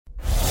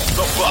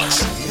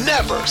Bucks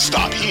never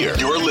stop here.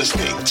 You're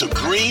listening to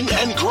Green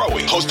and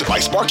Growing, hosted by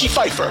Sparky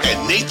Pfeiffer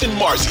and Nathan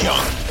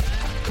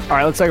Marzion. All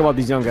right, let's talk about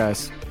these young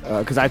guys,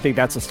 because I think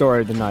that's the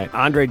story of the night.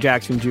 Andre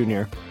Jackson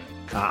Jr.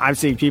 I'm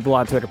seeing people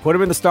on Twitter, put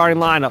him in the starting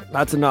lineup.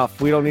 That's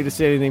enough. We don't need to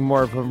see anything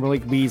more from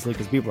Malik Beasley,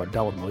 because people are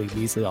done with Malik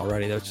Beasley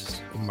already. That's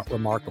just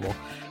remarkable.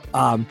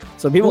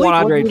 So people want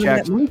Andre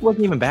Jackson. Malik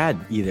wasn't even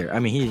bad either. I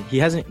mean,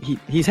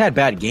 he's had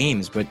bad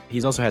games, but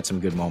he's also had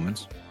some good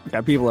moments.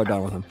 Yeah, people are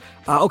done with him.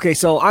 Okay,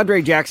 so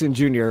Andre Jackson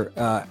Jr.,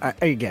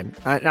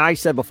 I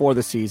said before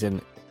the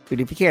season,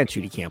 dude, if he can't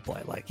shoot, he can't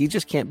play. Like, he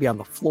just can't be on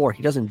the floor.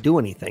 He doesn't do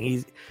anything.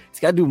 He's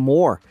got to do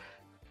more.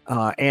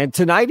 And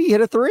tonight he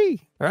hit a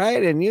three,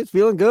 right? And he was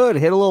feeling good.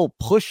 Hit a little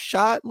push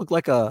shot. Looked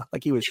like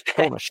he was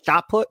throwing a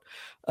shot put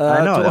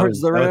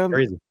towards the rim. That was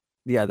crazy.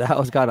 Yeah, that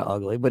was kind of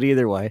ugly. But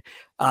either way,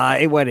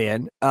 it went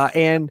in.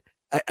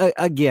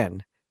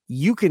 Again,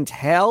 you can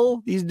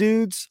tell these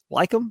dudes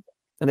like him.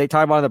 And they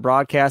talk about in the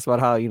broadcast about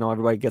how,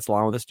 everybody gets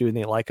along with this dude and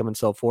they like him and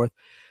so forth.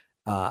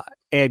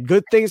 And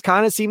good things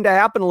kind of seem to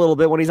happen a little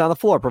bit when he's on the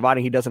floor,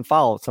 providing he doesn't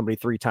foul somebody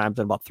 3 times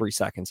in about 3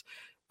 seconds.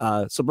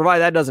 So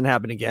provided that doesn't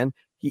happen again,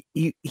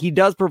 he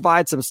does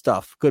provide some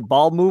stuff. Good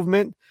ball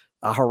movement,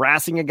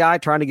 harassing a guy,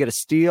 trying to get a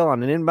steal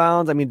on an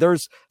inbounds. I mean,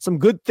 there's some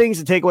good things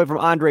to take away from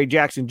Andre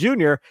Jackson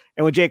Jr.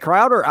 And with Jay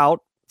Crowder out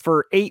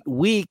for 8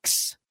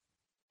 weeks,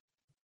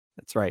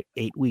 that's right,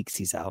 8 weeks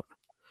he's out.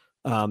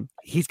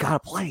 He's got to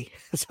play.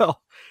 So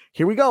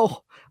here we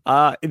go.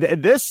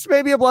 This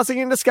may be a blessing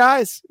in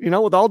disguise,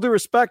 with all due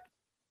respect.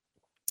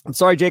 I'm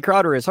sorry, Jay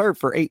Crowder is hurt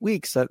for 8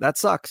 weeks. That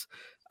sucks.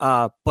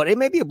 But it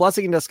may be a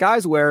blessing in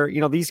disguise where,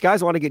 these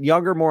guys want to get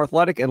younger, more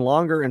athletic, and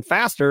longer and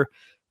faster.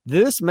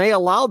 This may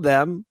allow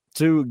them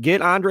to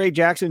get Andre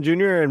Jackson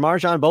Jr. and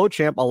MarJon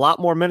Beauchamp a lot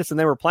more minutes than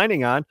they were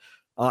planning on.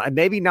 And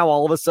maybe now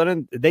all of a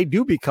sudden they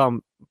do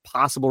become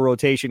possible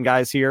rotation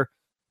guys here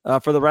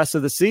for the rest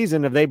of the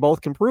season if they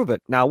both can prove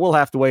it. Now, we'll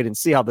have to wait and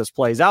see how this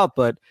plays out,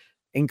 but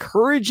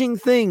encouraging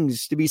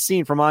things to be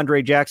seen from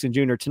Andre Jackson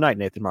Jr. tonight,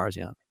 Nathan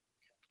Marzion.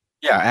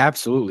 Yeah,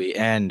 absolutely.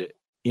 And,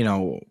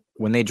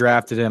 when they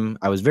drafted him,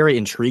 I was very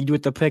intrigued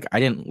with the pick. I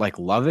didn't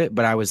love it,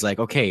 but I was like,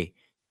 okay,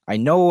 I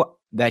know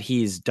that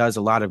does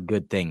a lot of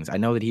good things. I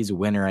know that he's a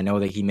winner. I know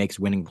that he makes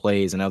winning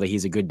plays. I know that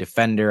he's a good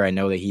defender. I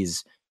know that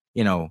he's,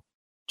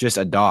 just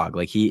a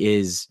dog.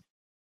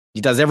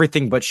 He does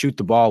everything but shoot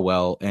the ball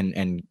well.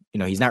 And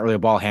he's not really a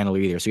ball handler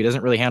either. So he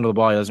doesn't really handle the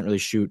ball. He doesn't really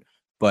shoot,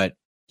 but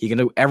he can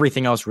do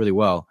everything else really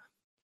well.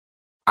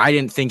 I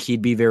didn't think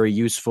he'd be very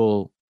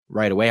useful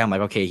right away. I'm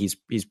like, okay, he's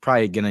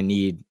probably going to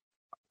need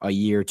a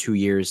year, 2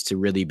 years to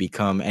really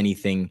become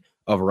anything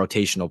of a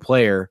rotational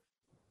player,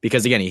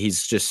 because again,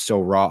 he's just so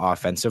raw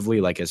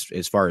offensively,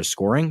 as far as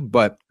scoring.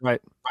 But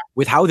right,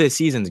 with how this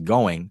season's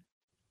going,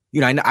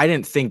 I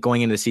didn't think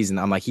going into the season,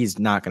 I'm like, he's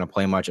not going to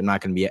play much. I'm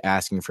not going to be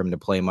asking for him to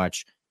play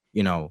much.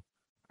 I'm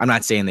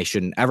not saying they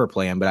shouldn't ever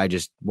play him, but I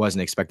just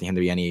wasn't expecting him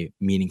to be any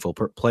meaningful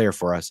player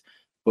for us.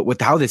 But with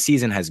how the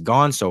season has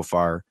gone so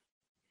far,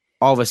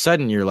 all of a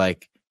sudden you're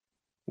like,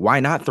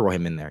 why not throw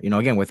him in there?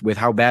 Again, with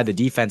how bad the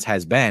defense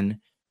has been.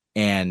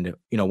 And,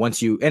 when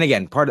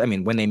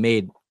they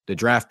made the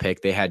draft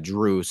pick, they had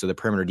Drew, so the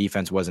perimeter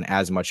defense wasn't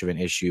as much of an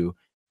issue.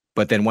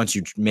 But then once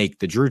you make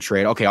the Drew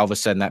trade, okay, all of a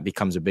sudden that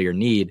becomes a bigger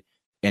need,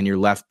 and you're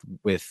left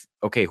with,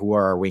 okay, who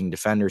are our wing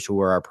defenders?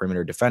 Who are our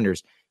perimeter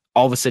defenders?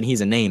 All of a sudden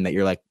he's a name that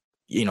you're like,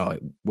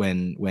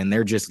 when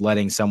they're just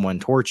letting someone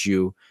torch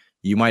you,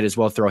 you might as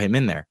well throw him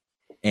in there.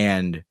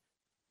 And,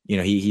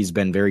 he's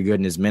been very good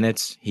in his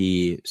minutes.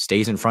 He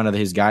stays in front of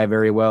his guy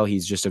very well.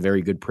 He's just a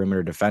very good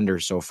perimeter defender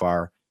so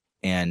far,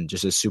 and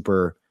just a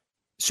super,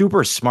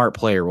 super smart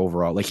player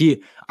overall.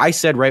 I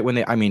said right when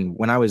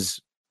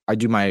I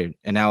do my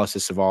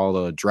analysis of all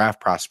the draft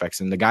prospects,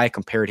 and the guy I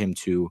compared him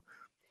to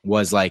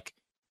was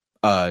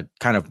kind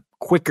of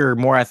quicker,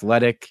 more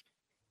athletic,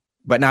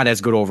 but not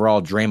as good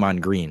overall,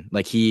 Draymond Green.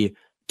 He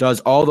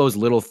does all those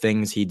little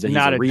things. He's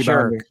not a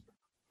rebounder. Jerk.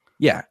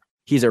 Yeah.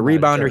 He's a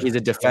rebounder. He's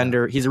a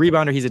defender. He's a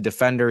rebounder. He's a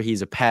defender.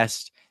 He's a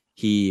pest.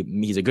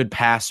 He's a good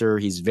passer.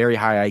 He's very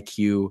high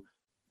IQ,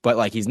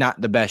 but he's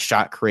not the best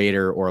shot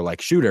creator or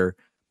shooter,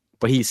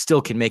 but he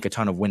still can make a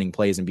ton of winning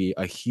plays and be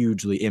a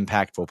hugely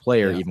impactful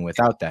player even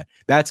without that.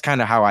 That's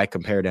kind of how I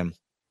compared him.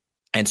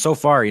 And so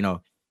far,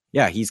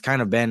 he's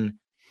kind of been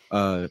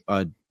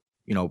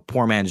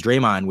poor man's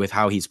Draymond with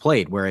how he's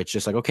played, where it's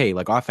just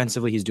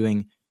offensively, he's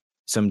doing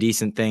some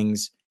decent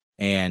things,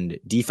 and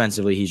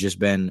defensively, he's just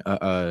been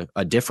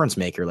a difference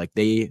maker.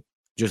 They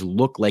just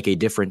look like a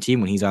different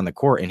team when he's on the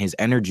court, and his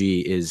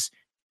energy is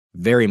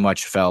very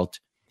much felt.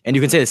 And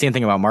you can say the same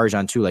thing about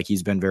MarJon too.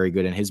 He's been very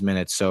good in his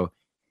minutes. So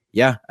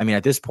yeah,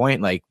 at this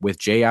point, with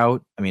Jay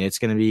out, it's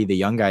going to be the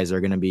young guys are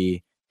going to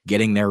be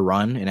getting their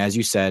run. And as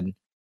you said,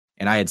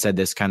 and I had said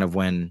this kind of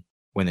when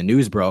the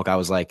news broke, I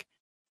was like,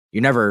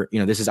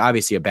 this is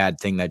obviously a bad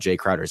thing that Jay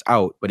Crowder's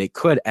out, but it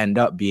could end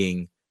up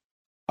being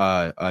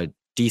a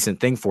decent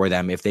thing for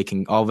them if they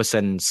can all of a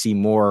sudden see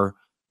more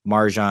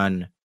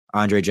MarJon,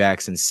 Andre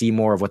Jackson, see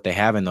more of what they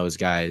have in those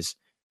guys,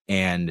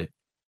 and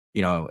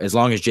as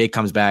long as Jake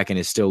comes back and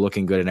is still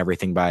looking good and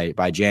everything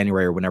by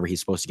January or whenever he's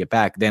supposed to get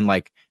back, then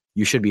like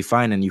you should be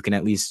fine. And you can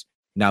at least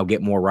now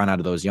get more run out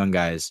of those young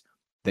guys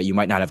that you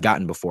might not have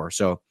gotten before.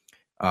 So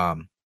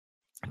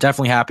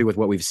definitely happy with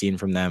what we've seen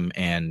from them.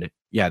 And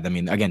yeah, I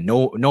mean, again,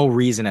 no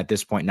reason at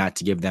this point not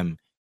to give them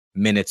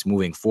minutes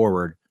moving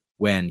forward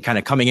when kind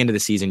of coming into the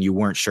season, you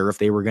weren't sure if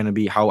they were going to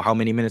be how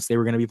many minutes they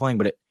were going to be playing,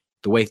 but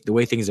the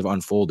way things have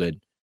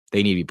unfolded,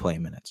 they need to be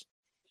playing minutes.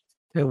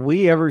 Have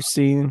we ever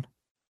seen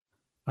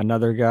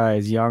another guy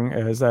as young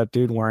as that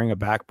dude wearing a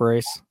back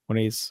brace when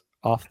he's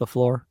off the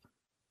floor?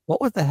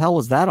 What the hell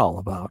was that all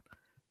about?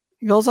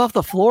 He goes off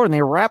the floor and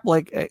they wrap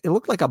it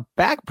looked like a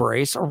back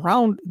brace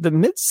around the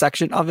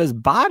midsection of his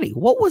body.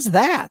 What was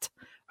that?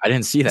 I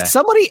didn't see that. Has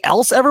somebody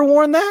else ever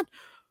worn that?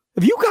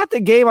 If you got the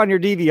game on your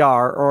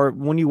DVR or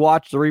when you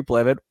watch the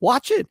replay of it,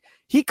 watch it.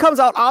 He comes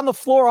out on the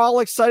floor all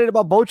excited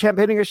about Beauchamp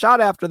hitting a shot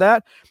after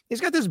that.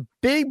 He's got this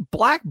big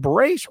black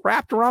brace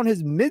wrapped around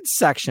his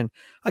midsection.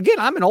 Again,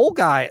 I'm an old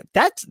guy.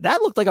 That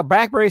looked like a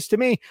back brace to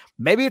me.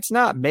 Maybe it's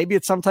not. Maybe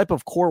it's some type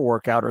of core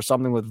workout or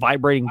something with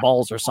vibrating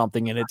balls or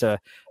something in it to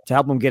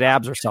help him get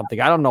abs or something.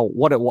 I don't know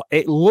what it was.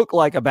 It looked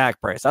like a back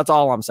brace. That's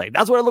all I'm saying.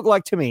 That's what it looked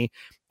like to me.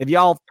 If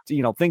y'all,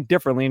 think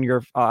differently and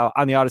you're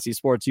on the Odyssey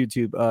Sports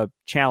YouTube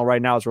channel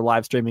right now as we're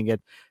live streaming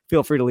it,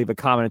 feel free to leave a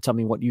comment and tell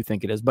me what you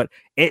think it is. But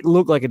it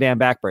looked like a damn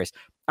back brace.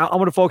 I'm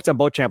going to focus on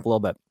Beauchamp a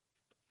little bit.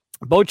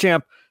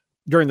 Beauchamp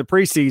during the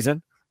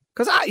preseason,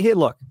 because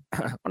look,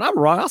 when I'm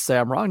wrong, I'll say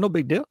I'm wrong. No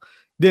big deal.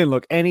 Didn't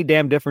look any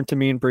damn different to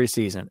me in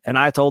preseason. And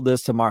I told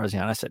this to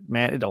Marzian. I said,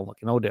 man, it don't look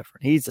no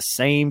different. He's the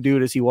same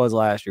dude as he was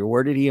last year.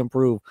 Where did he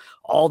improve?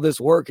 All this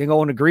work and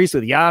going to Greece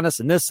with Giannis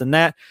and this and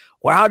that.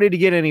 Well, how did he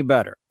get any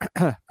better?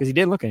 Because he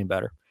didn't look any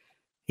better.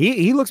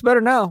 He looks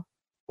better now.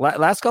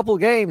 Last couple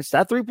of games,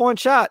 that 3-point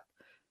shot,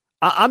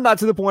 I'm not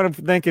to the point of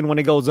thinking when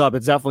it goes up,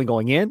 it's definitely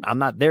going in. I'm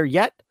not there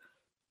yet.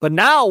 But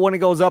now when it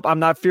goes up, I'm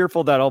not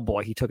fearful that, oh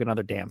boy, he took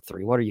another damn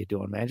three. What are you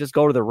doing, man? Just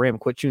go to the rim.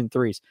 Quit shooting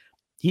threes.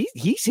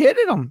 He's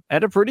hitting them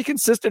at a pretty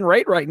consistent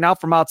rate right now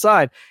from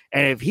outside.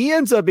 And if he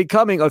ends up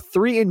becoming a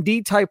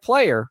 3-and-D type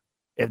player,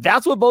 if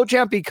that's what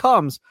Beauchamp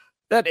becomes,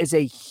 that is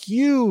a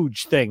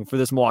huge thing for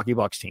this Milwaukee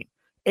Bucks team.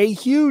 A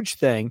huge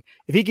thing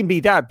if he can be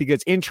that,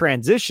 because in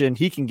transition,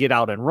 he can get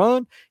out and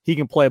run. He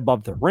can play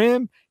above the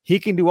rim. He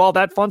can do all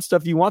that fun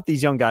stuff you want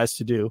these young guys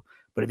to do.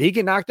 But if he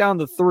can knock down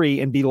the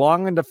three and be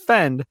long and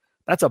defend,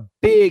 that's a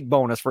big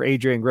bonus for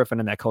Adrian Griffin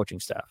and that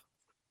coaching staff.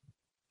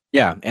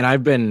 Yeah, and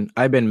I've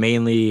been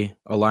mainly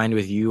aligned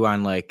with you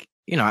on I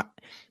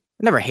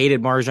never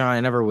hated MarJon. I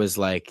never was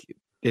like,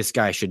 this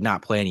guy should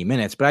not play any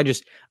minutes, but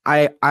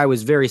I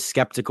was very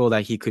skeptical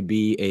that he could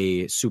be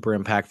a super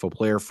impactful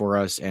player for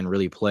us and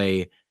really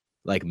play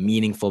like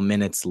meaningful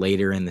minutes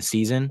later in the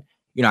season.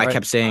 Right. I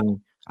kept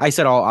saying, I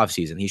said all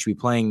offseason, he should be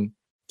playing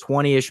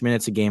 20-ish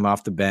minutes a game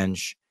off the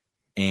bench.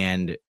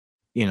 And,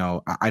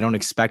 I don't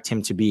expect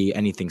him to be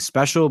anything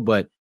special,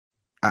 but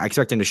I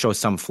expect him to show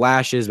some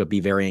flashes, but be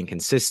very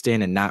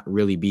inconsistent and not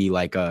really be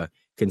like a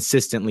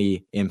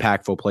consistently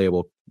impactful,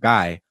 playable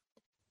guy.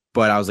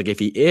 But I was like, if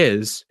he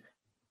is,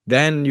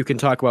 then you can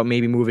talk about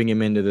maybe moving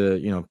him into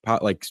the,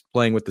 like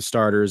playing with the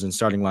starters and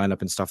starting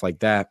lineup and stuff like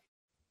that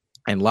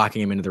and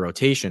locking him into the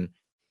rotation.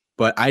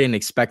 But I didn't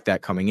expect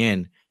that coming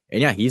in. And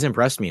yeah, he's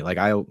impressed me. Like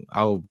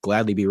I'll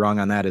gladly be wrong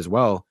on that as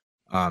well.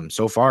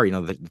 So far,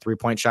 the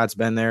 3-point shot's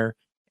been there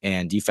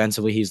and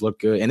defensively he's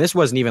looked good. And this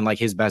wasn't even like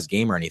his best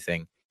game or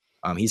anything.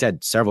 He's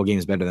had several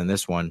games better than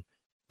this one,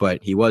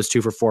 but he was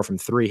 2 for 4 from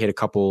 3, hit a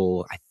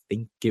couple, I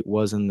think it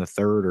was in the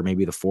third or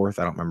maybe the fourth.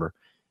 I don't remember.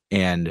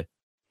 And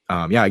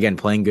again,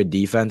 playing good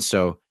defense.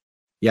 So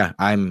yeah,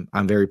 I'm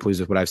very pleased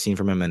with what I've seen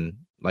from him. And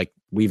like,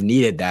 we've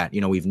needed that,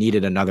 we've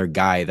needed another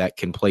guy that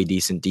can play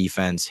decent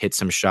defense, hit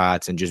some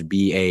shots and just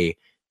be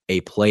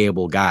a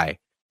playable guy.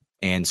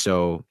 And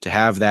so to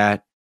have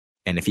that,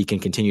 and if he can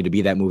continue to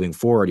be that moving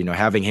forward,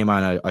 having him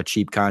on a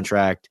cheap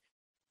contract,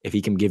 if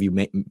he can give you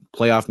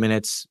playoff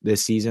minutes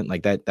this season,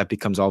 like that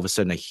becomes all of a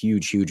sudden a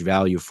huge, huge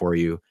value for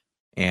you.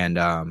 And,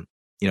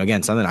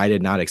 again, something I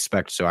did not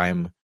expect. So I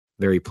am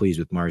very pleased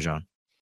with MarJon.